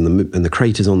planets and the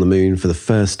craters on the moon for the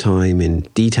first time in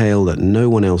detail that no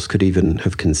one else could even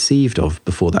have conceived of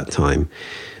before that time.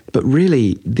 But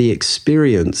really, the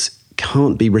experience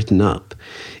can't be written up.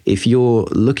 If you're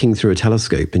looking through a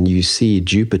telescope and you see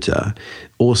Jupiter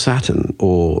or Saturn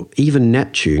or even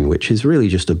Neptune, which is really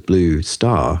just a blue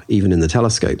star, even in the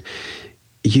telescope,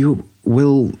 you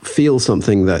will feel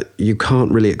something that you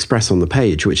can't really express on the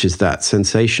page, which is that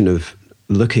sensation of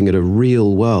looking at a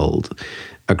real world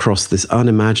across this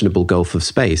unimaginable gulf of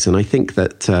space. And I think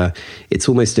that it's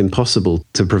almost impossible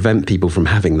to prevent people from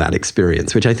having that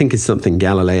experience, which I think is something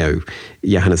Galileo,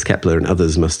 Johannes Kepler, and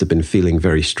others must have been feeling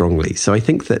very strongly. So I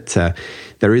think that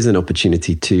there is an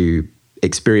opportunity to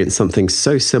experience something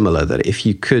so similar that if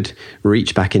you could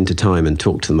reach back into time and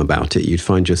talk to them about it, you'd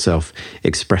find yourself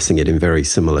expressing it in very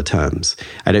similar terms.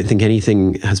 I don't think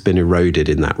anything has been eroded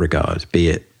in that regard, be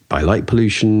it by light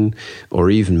pollution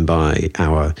or even by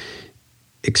our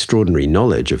extraordinary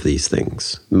knowledge of these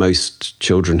things. Most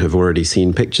children have already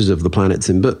seen pictures of the planets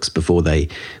in books before they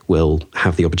will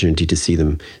have the opportunity to see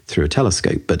them through a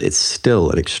telescope, but it's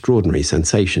still an extraordinary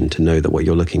sensation to know that what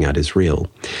you're looking at is real.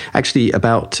 Actually,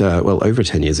 about, over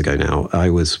 10 years ago now,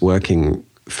 I was working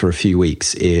for a few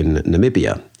weeks in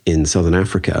Namibia in southern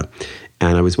Africa,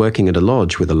 and I was working at a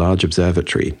lodge with a large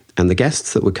observatory, and the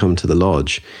guests that would come to the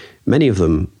lodge, many of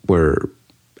them were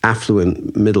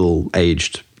affluent,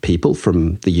 middle-aged people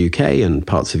from the UK and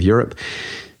parts of Europe,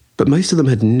 but most of them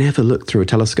had never looked through a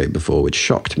telescope before, which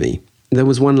shocked me. There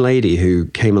was one lady who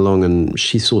came along and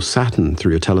she saw Saturn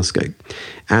through a telescope.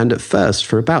 And at first,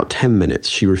 for about 10 minutes,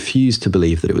 she refused to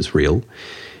believe that it was real.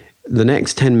 The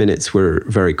next 10 minutes were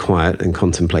very quiet and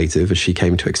contemplative as she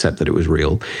came to accept that it was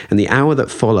real. And the hour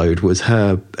that followed was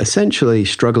her essentially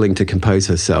struggling to compose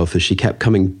herself as she kept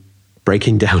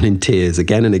breaking down in tears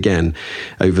again and again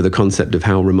over the concept of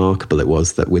how remarkable it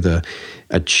was that with a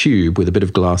tube with a bit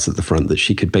of glass at the front that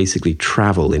she could basically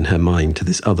travel in her mind to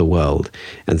this other world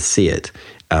and see it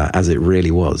as it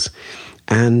really was.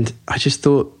 And I just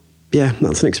thought, yeah,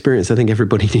 that's an experience I think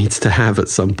everybody needs to have at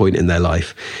some point in their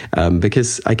life,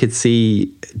 because I could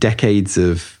see decades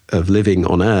of living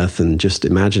on Earth and just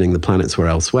imagining the planets were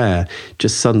elsewhere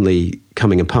just suddenly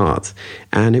coming apart.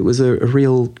 And it was a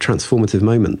real transformative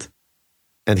moment.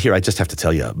 And here I just have to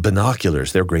tell you,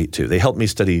 binoculars, they're great too. They help me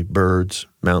study birds,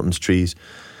 mountains, trees.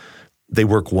 They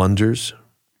work wonders.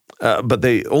 But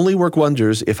they only work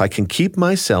wonders if I can keep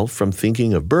myself from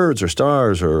thinking of birds or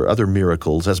stars or other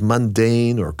miracles as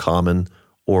mundane or common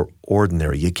or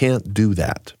ordinary. You can't do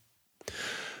that.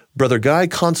 Brother Guy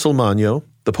Consolmagno,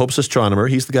 the Pope's astronomer,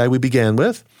 he's the guy we began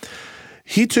with.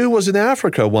 He too was in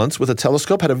Africa once with a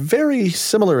telescope, had a very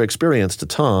similar experience to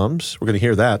Tom's. We're going to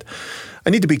hear that. I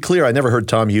need to be clear, I never heard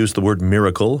Tom use the word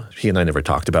miracle. He and I never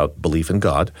talked about belief in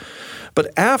God.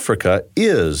 But Africa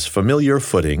is familiar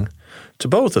footing to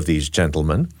both of these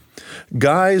gentlemen.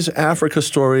 Guy's Africa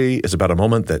story is about a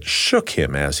moment that shook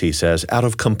him, as he says, out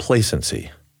of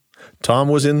complacency. Tom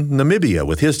was in Namibia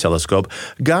with his telescope.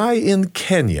 Guy in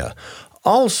Kenya,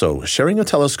 also sharing a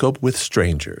telescope with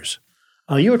strangers.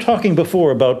 You were talking before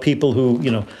about people who,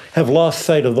 have lost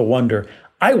sight of the wonder.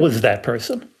 I was that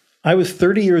person. I was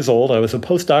 30 years old. I was a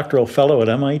postdoctoral fellow at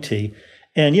MIT.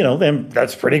 And,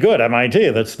 that's pretty good,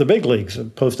 MIT. That's the big leagues. A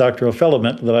postdoctoral fellow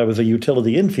meant that I was a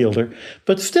utility infielder.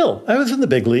 But still, I was in the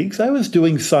big leagues. I was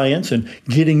doing science and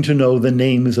getting to know the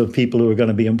names of people who are going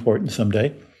to be important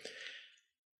someday.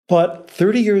 But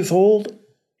 30 years old,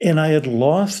 and I had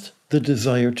lost the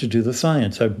desire to do the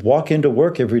science. I'd walk into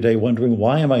work every day wondering,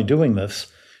 why am I doing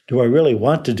this? Do I really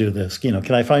want to do this? Can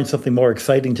I find something more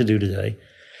exciting to do today?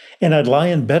 And I'd lie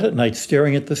in bed at night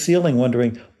staring at the ceiling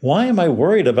wondering, why am I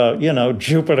worried about,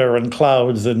 Jupiter and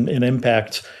clouds and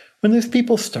impacts when there's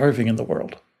people starving in the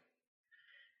world?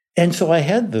 And so I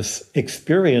had this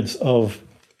experience of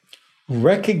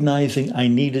recognizing I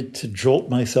needed to jolt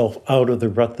myself out of the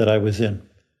rut that I was in.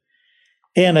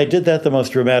 And I did that the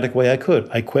most dramatic way I could.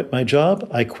 I quit my job,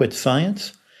 I quit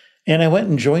science, and I went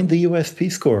and joined the U.S.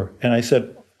 Peace Corps. And I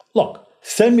said, look,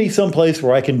 send me someplace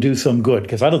where I can do some good,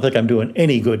 because I don't think I'm doing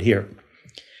any good here.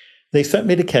 They sent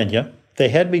me to Kenya. They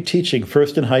had me teaching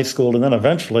first in high school and then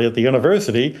eventually at the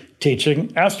university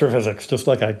teaching astrophysics, just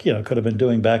like I could have been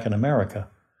doing back in America.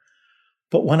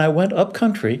 But when I went up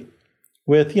country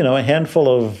with a handful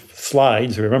of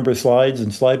slides, remember slides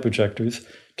and slide projectors,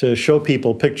 to show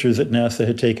people pictures that NASA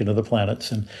had taken of the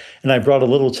planets. And I brought a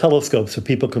little telescope so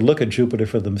people could look at Jupiter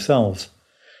for themselves.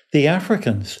 The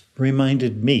Africans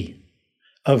reminded me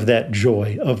of that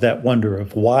joy, of that wonder,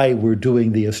 of why we're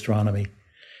doing the astronomy.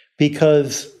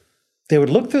 Because they would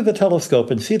look through the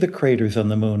telescope and see the craters on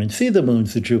the moon and see the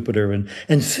moons of Jupiter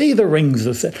and see the rings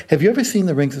of Saturn. Have you ever seen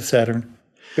the rings of Saturn?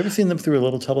 You ever seen them through a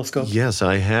little telescope? Yes,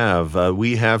 I have.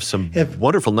 We have some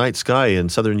wonderful night sky in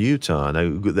southern Utah.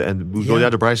 And we go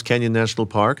down to Bryce Canyon National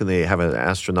Park, and they have an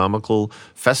astronomical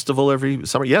festival every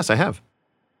summer. Yes, I have.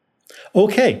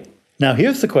 Okay, now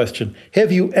here's the question.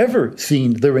 Have you ever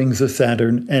seen the rings of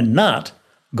Saturn and not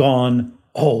gone,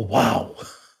 oh, wow?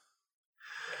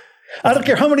 I don't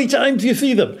care how many times you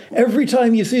see them. Every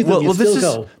time you see them,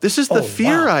 This is the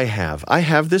fear I have. I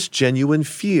have this genuine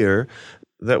fear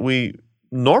that we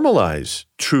normalize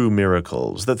true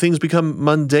miracles, that things become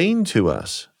mundane to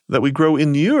us, that we grow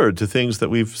inured to things that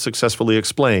we've successfully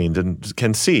explained and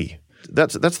can see.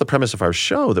 That's the premise of our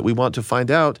show, that we want to find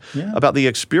out about the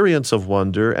experience of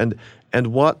wonder and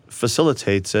what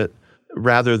facilitates it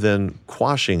rather than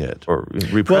quashing it or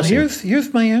repressing it. Well,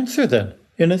 here's my answer then.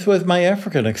 And this was my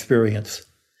African experience,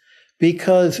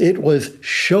 because it was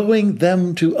showing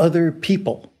them to other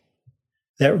people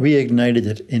that reignited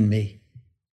it in me.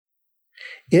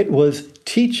 It was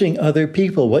teaching other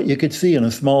people what you could see in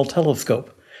a small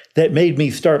telescope that made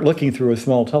me start looking through a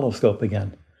small telescope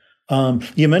again.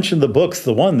 You mentioned the books.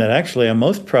 The one that actually I'm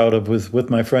most proud of was with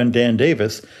my friend Dan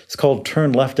Davis. It's called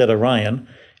Turn Left at Orion,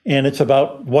 and it's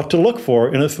about what to look for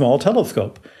in a small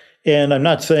telescope. And I'm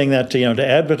not saying that to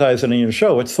advertise it in your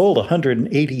show. It sold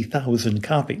 180,000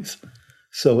 copies.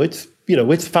 So it's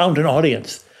found an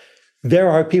audience.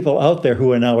 There are people out there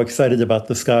who are now excited about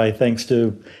the sky thanks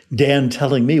to Dan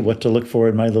telling me what to look for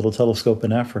in my little telescope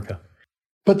in Africa.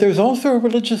 But there's also a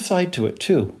religious side to it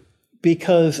too,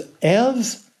 because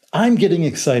as I'm getting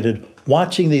excited,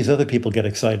 watching these other people get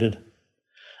excited,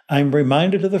 I'm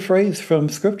reminded of the phrase from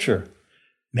Scripture,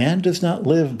 man does not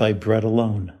live by bread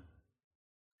alone.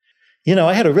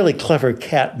 I had a really clever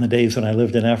cat in the days when I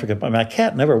lived in Africa, but my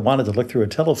cat never wanted to look through a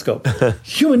telescope.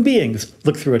 Human beings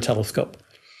look through a telescope.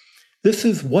 This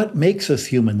is what makes us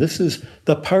human. This is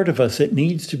the part of us that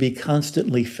needs to be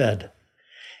constantly fed.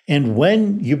 And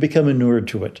when you become inured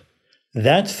to it,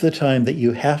 that's the time that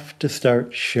you have to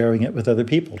start sharing it with other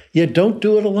people. You don't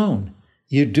do it alone.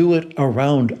 You do it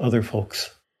around other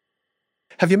folks.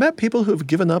 Have you met people who've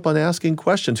given up on asking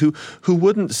questions, who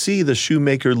wouldn't see the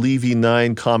Shoemaker-Levy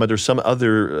 9 comet or some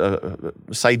other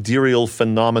sidereal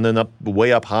phenomenon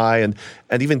way up high and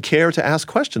even care to ask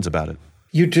questions about it?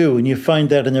 You do, and you find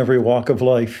that in every walk of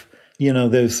life.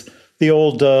 There's the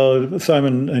old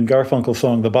Simon and Garfunkel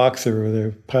song, The Boxer,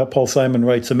 where Paul Simon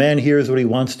writes, a man hears what he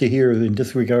wants to hear and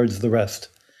disregards the rest.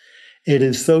 It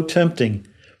is so tempting.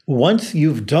 Once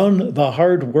you've done the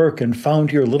hard work and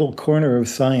found your little corner of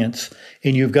science,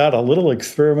 and you've got a little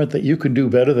experiment that you can do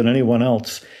better than anyone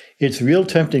else, it's real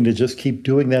tempting to just keep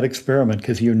doing that experiment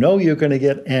because you're going to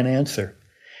get an answer.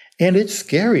 And it's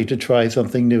scary to try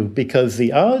something new because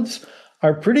the odds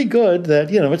are pretty good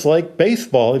that, it's like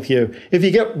baseball. If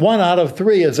you get 1 out of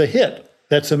 3 as a hit,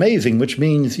 that's amazing, which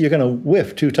means you're going to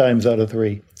whiff 2 times out of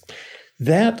 3.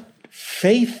 That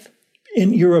faith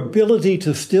in your ability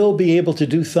to still be able to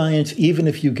do science even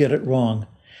if you get it wrong,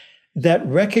 that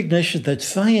recognition that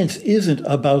science isn't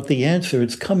about the answer,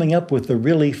 it's coming up with the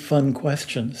really fun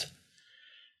questions.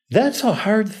 That's a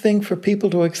hard thing for people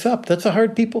to accept. That's a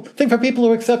hard thing for people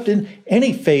to accept in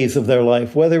any phase of their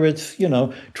life, whether it's,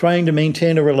 trying to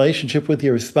maintain a relationship with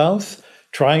your spouse,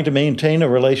 trying to maintain a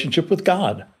relationship with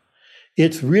God.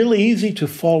 It's really easy to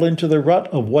fall into the rut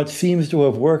of what seems to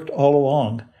have worked all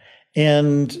along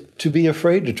and to be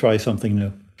afraid to try something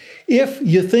new. If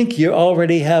you think you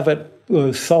already have it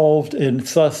solved and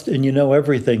sussed and you know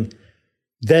everything,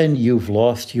 then you've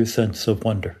lost your sense of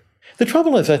wonder. The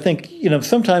trouble is, I think,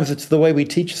 sometimes it's the way we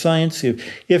teach science.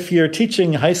 If you're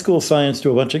teaching high school science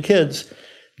to a bunch of kids,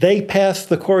 they pass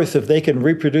the course if they can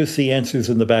reproduce the answers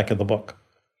in the back of the book.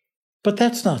 But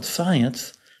that's not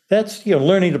science. That's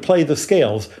learning to play the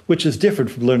scales, which is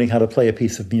different from learning how to play a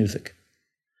piece of music.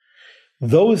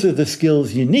 Those are the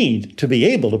skills you need to be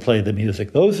able to play the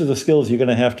music. Those are the skills you're going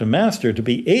to have to master to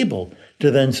be able to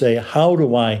then say, how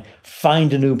do I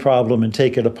find a new problem and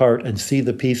take it apart and see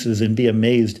the pieces and be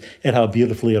amazed at how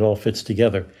beautifully it all fits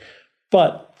together?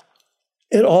 But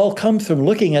it all comes from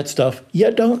looking at stuff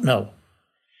you don't know.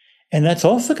 And that's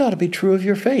also got to be true of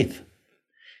your faith.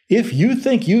 If you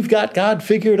think you've got God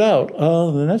figured out,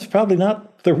 then that's probably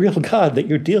not the real God that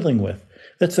you're dealing with.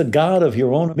 That's a God of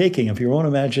your own making, of your own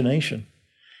imagination.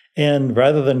 And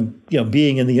rather than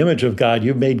being in the image of God,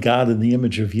 you've made God in the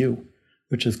image of you,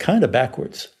 which is kind of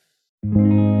backwards.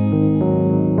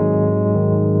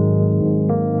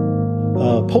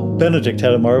 Pope Benedict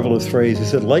had a marvelous phrase. He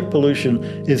said, light pollution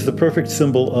is the perfect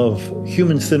symbol of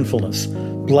human sinfulness,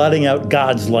 blotting out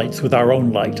God's lights with our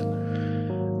own light.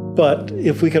 But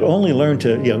if we could only learn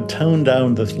to tone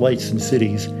down the lights in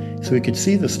cities so we could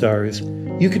see the stars,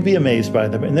 you could be amazed by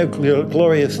them. And they're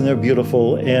glorious and they're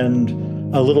beautiful, and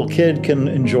a little kid can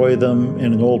enjoy them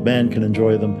and an old man can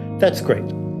enjoy them. That's great.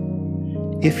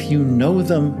 If you know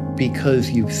them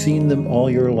because you've seen them all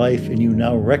your life and you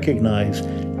now recognize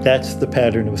that's the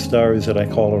pattern of stars that I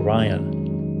call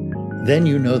Orion, then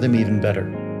you know them even better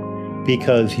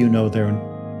because you know their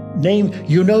name,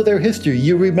 you know their history.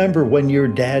 You remember when your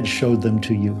dad showed them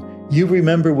to you. You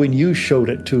remember when you showed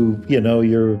it to,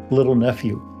 your little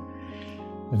nephew.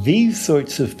 These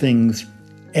sorts of things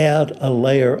add a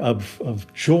layer of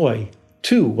joy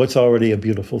to what's already a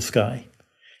beautiful sky.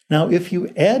 Now, if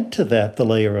you add to that the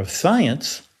layer of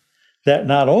science, that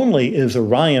not only is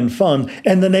Orion fun,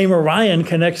 and the name Orion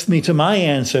connects me to my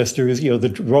ancestors,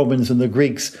 the Romans and the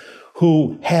Greeks,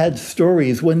 who had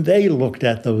stories when they looked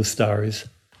at those stars.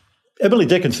 Emily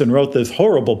Dickinson wrote this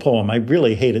horrible poem. I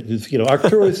really hate it.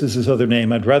 Arcturus is his other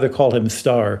name. I'd rather call him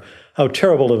Star. How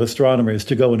terrible of astronomers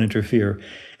to go and interfere.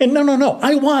 And no.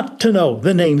 I want to know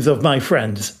the names of my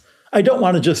friends. I don't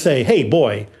want to just say, hey,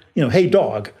 boy, hey,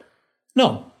 dog.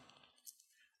 No.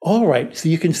 All right, so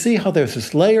you can see how there's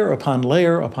this layer upon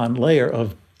layer upon layer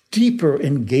of deeper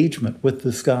engagement with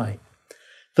the sky.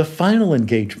 The final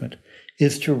engagement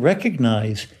is to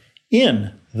recognize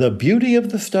in the beauty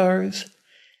of the stars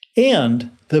and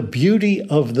the beauty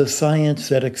of the science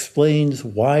that explains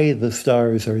why the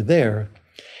stars are there,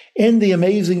 and the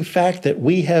amazing fact that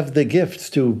we have the gifts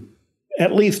to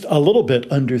at least a little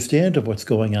bit understand of what's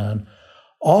going on.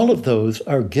 All of those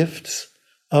are gifts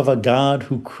of a God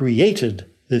who created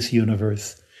this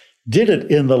universe, did it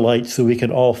in the light so we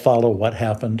can all follow what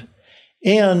happened,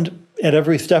 and at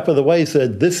every step of the way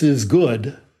said, this is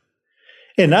good.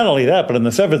 And not only that, but on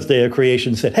the seventh day of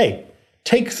creation said, hey,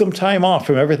 take some time off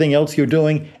from everything else you're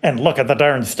doing and look at the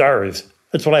darn stars.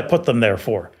 That's what I put them there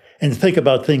for. And think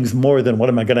about things more than what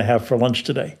am I going to have for lunch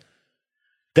today.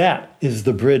 That is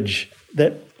the bridge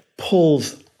that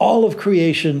pulls all of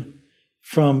creation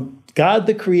from God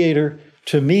the Creator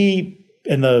to me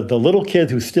and the little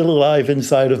kid who's still alive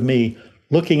inside of me,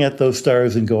 looking at those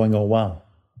stars and going, oh, wow.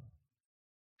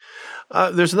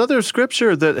 There's another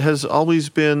scripture that has always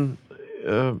been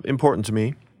important to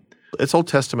me. It's Old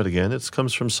Testament again. It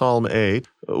comes from Psalm 8.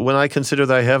 When I consider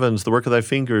thy heavens, the work of thy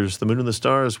fingers, the moon and the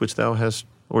stars which thou hast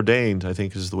ordained, I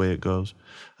think is the way it goes.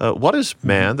 What is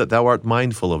man that thou art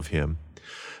mindful of him?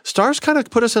 Stars kind of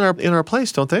put us in our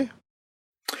place, don't they?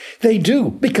 They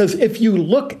do, because if you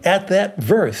look at that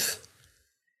verse,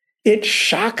 it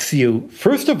shocks you,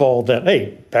 first of all, that,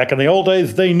 hey, back in the old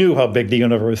days, they knew how big the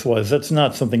universe was. That's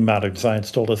not something modern science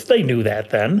told us. They knew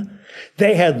that then.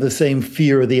 They had the same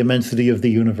fear of the immensity of the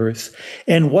universe.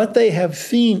 And what they have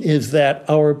seen is that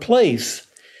our place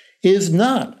is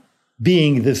not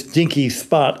being this dinky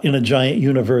spot in a giant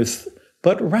universe,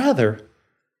 but rather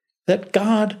that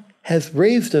God has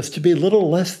raised us to be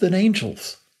little less than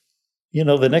angels.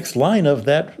 The next line of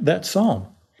that psalm.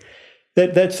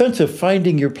 That sense of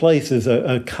finding your place is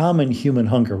a common human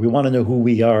hunger. We want to know who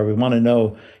we are. We want to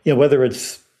know, whether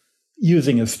it's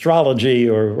using astrology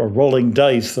or rolling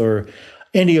dice or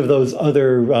any of those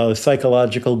other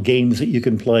psychological games that you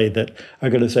can play that are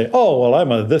going to say, oh, well,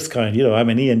 I'm a this kind, I'm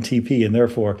an ENTP, and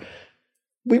therefore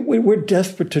we're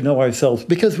desperate to know ourselves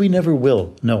because we never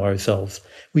will know ourselves.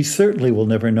 We certainly will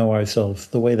never know ourselves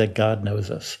the way that God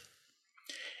knows us.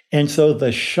 And so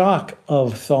the shock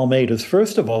of Psalm 8 is,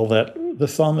 first of all, that the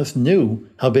psalmist knew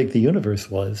how big the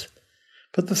universe was.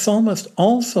 But the psalmist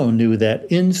also knew that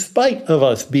in spite of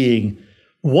us being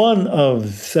one of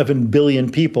 7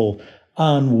 billion people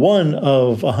on one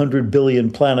of 100 billion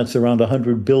planets around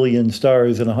 100 billion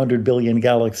stars and 100 billion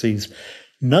galaxies,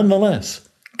 nonetheless,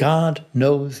 God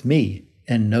knows me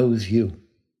and knows you.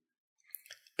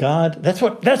 God, that's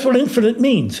what infinite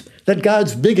means, that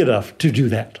God's big enough to do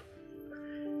that.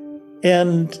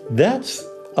 And that's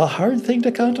a hard thing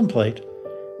to contemplate,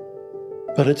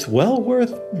 but it's well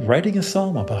worth writing a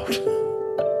psalm about.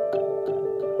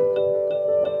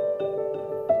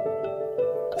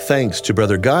 Thanks to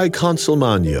Brother Guy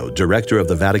Consolmagno, director of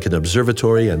the Vatican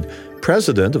Observatory and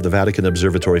president of the Vatican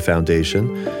Observatory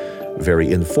Foundation.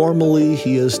 Very informally,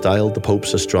 he is styled the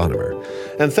Pope's astronomer.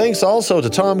 And thanks also to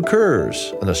Tom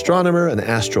Kurz, an astronomer, an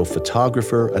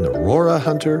astrophotographer, an aurora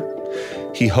hunter.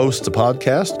 He hosts a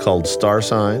podcast called Star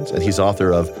Signs, and he's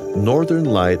author of Northern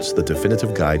Lights, The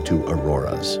Definitive Guide to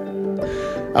Auroras.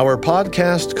 Our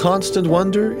podcast, Constant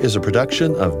Wonder, is a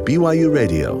production of BYU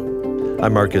Radio.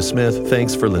 I'm Marcus Smith.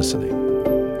 Thanks for listening.